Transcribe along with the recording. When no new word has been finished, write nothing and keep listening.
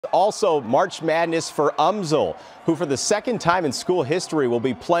also March Madness for UMSL, who for the second time in school history will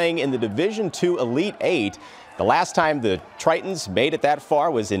be playing in the Division II Elite Eight. The last time the Tritons made it that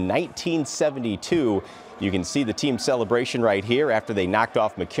far was in 1972. You can see the team celebration right here after they knocked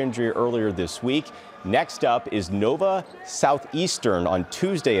off McKendree earlier this week. Next up is Nova Southeastern on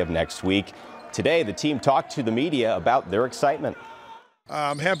Tuesday of next week. Today, the team talked to the media about their excitement.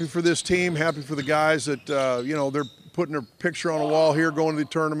 I'm happy for this team, happy for the guys that, they're putting their picture on a wall here, going to the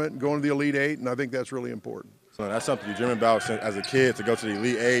tournament and going to the Elite Eight, and I think that's really important. So that's something you dream about as a kid, to go to the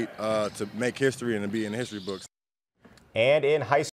Elite Eight, to make history and to be in the history books. And in high school.